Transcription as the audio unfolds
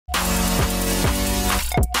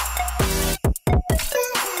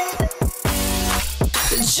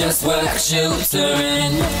just what shoes are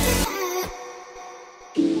in.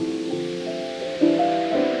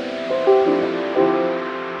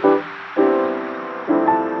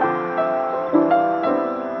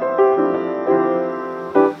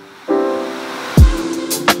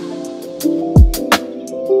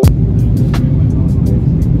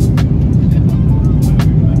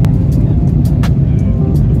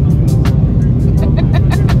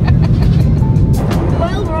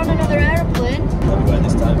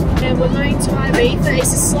 We're going to Ibiza. It's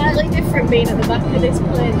slightly different being at the back of this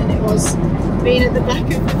plane than it was being at the back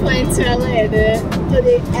of the plane to LA. The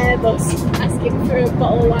bloody Airbus asking for a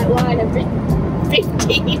bottle of white wine every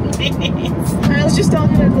 15 minutes. I was just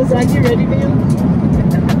ordering a lasagna ready meal.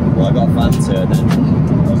 Well, I got Fanta and then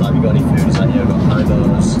I was like, have you got any food? Is that here? I got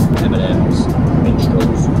Haribo's, M&M's,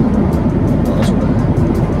 Minstrels. What else was there?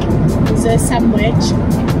 There's a sandwich. I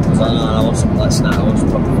was like, no, I want some like snack, I want some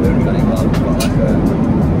proper food. We got like a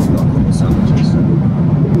couple of sandwiches.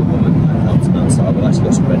 The woman helped me out, so I've actually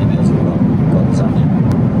got some ready meals and got lasagna.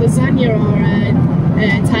 Lasagna or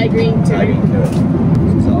Thai green curry? Thai green curry. So I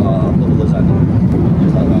was like, oh, I love a lasagna. He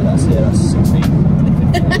was like, right, that's it, that's 16.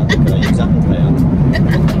 Can I use Apple Pay on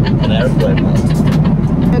an aeroplane, man?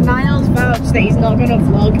 And Niall's vouched that he's not going to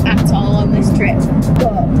vlog at all on this trip,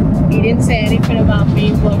 but he didn't say anything about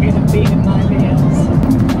me vlogging and being in my videos.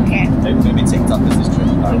 Okay. Maybe we're going to be TikTokers this trip.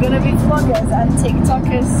 We're going to be vloggers and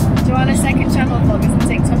TikTokers. Joanna's second channel, vloggers and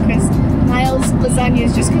TikTokers. Niall's lasagna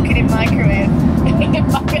is just cooking in microwave. In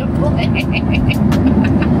my plane.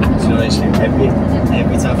 So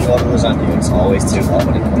every time you order lasagna, it's always too hot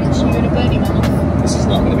when it comes. You're going to burn your mouth. This is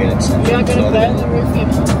not going to be an exception. You're going to burn the roof of your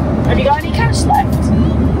mouth. Have you got any cash left?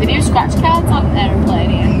 They do scratch cards on the aeroplane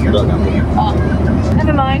here. You don't have them. Oh,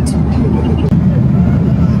 never mind.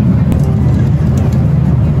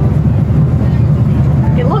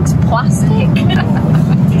 It looks plastic.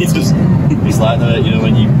 It's like the, you know,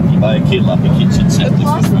 when you buy a kid like a kitchen set.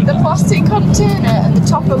 The plastic container and the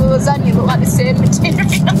top of the lasagna look like the same material.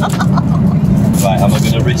 Right, am I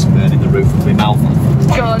going to risk burning the roof of my mouth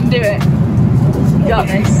off? Go on, do it. You got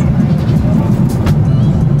this.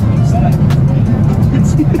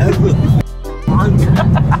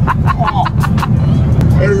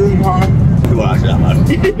 Well, actually, that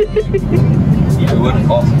yeah,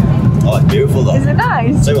 oh, it's beautiful though. Is it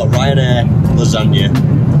nice? So we've got Ryanair, lasagna,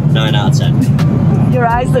 9 out of 10. Your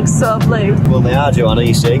eyes look so blue. Well, they are, Joanna,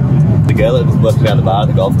 you see. The girl that was working behind the bar at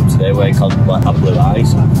the golf club today wearing like, have blue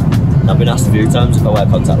eyes. I've been asked a few times if I wear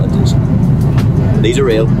contact lenses. But these are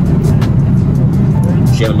real.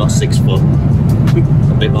 Shame I'm not 6 foot.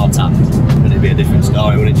 A bit more tapped. And it'd be a different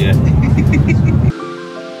story, wouldn't you?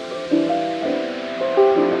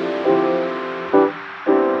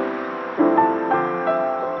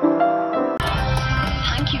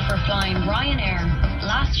 Thank you for flying Ryanair.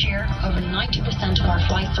 Last year, over 90% of our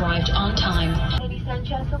flights arrived on time. Ladies and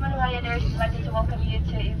gentlemen, Ryanair is delighted to welcome you to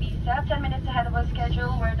Ibiza. 10 minutes ahead of our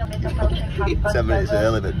schedule, we're approaching half-past 10 minutes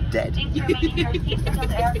early, but dead. Please remain in your seats until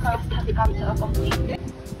the aircraft has come to a complete.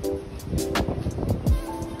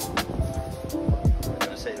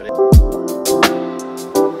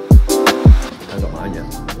 I got mine yet.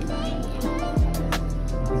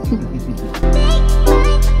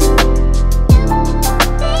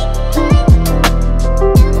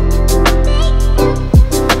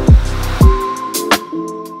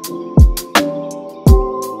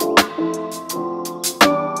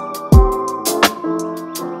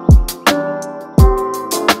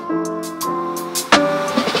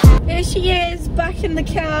 She is back in the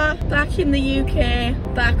car, back in the UK,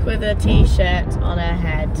 back with a t-shirt on her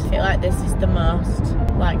head. I feel like this is the most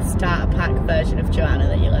like starter pack version of Joanna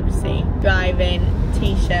that you'll ever see. Driving,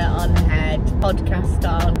 t-shirt on head, podcast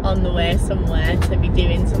on the way somewhere to be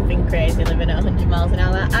doing something crazy, living at 100 miles an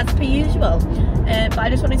hour as per usual. But I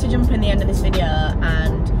just wanted to jump in the end of this video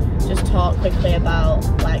and just talk quickly about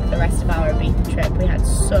like the rest of our Ibiza trip. We had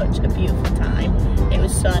such a beautiful time. It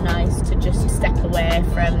was so nice to just step away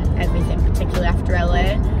from everything, particularly after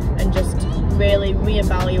LA, and just really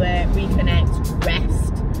reevaluate, reconnect,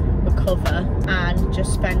 rest, recover, and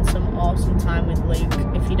just spend some awesome time with Luke.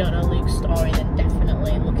 If you don't know Luke's story, then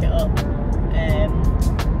definitely look it up,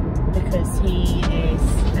 because he is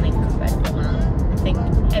an incredible man. I think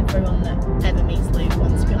everyone that ever meets Luke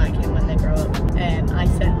wants to be like him when they grow up. I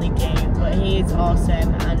certainly do, but he is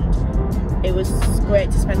awesome, and it was great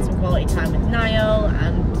to spend some quality time with Niall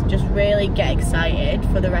and just really get excited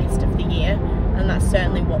for the rest of the year, and that's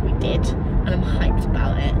certainly what we did, and I'm hyped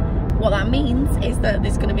about it. What that means is that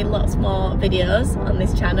there's going to be lots more videos on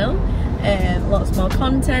this channel, lots more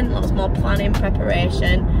content, lots more planning,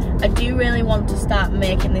 preparation. I do really want to start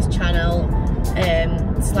making this channel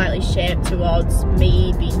slightly shaped towards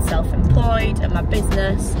me being self-employed and my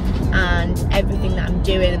business and everything that I'm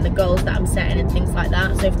doing and the goals that I'm setting and things like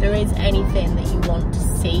that. So if there is anything that you want to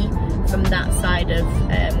see from that side of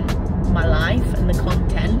my life and the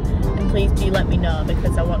content, then please do let me know,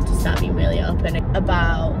 because I want to start being really open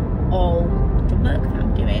about all the work that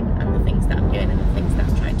I'm doing and the things that I'm doing and the things that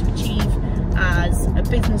I'm trying to achieve as a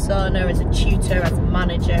business owner, as a tutor, as a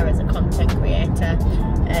manager, as a content creator.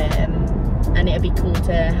 And it'd be cool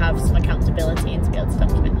to have some accountability and to be able to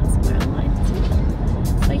document that somewhere online as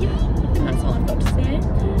well. So yeah, I think that's all I've got to say.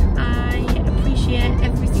 I appreciate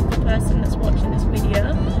every single person that's watching this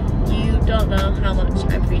video. You don't know how much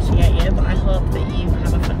I appreciate you, but I hope that you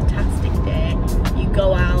have a fantastic day. You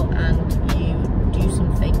go out and you do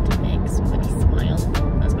something to make somebody smile.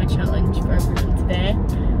 That's my challenge for everyone today.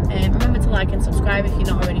 Remember to like and subscribe if you're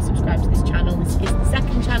not already subscribed to this channel. This is the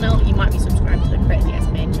second channel. You might be subscribed to the Crazy Ass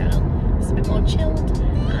main channel. It's a bit more chilled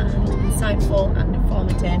and insightful and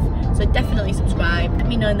informative. So definitely subscribe. Let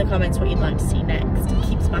me know in the comments what you'd like to see next.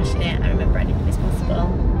 Keep smashing it. And remember, anything is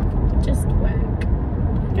possible. Just work.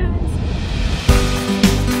 Bye guys.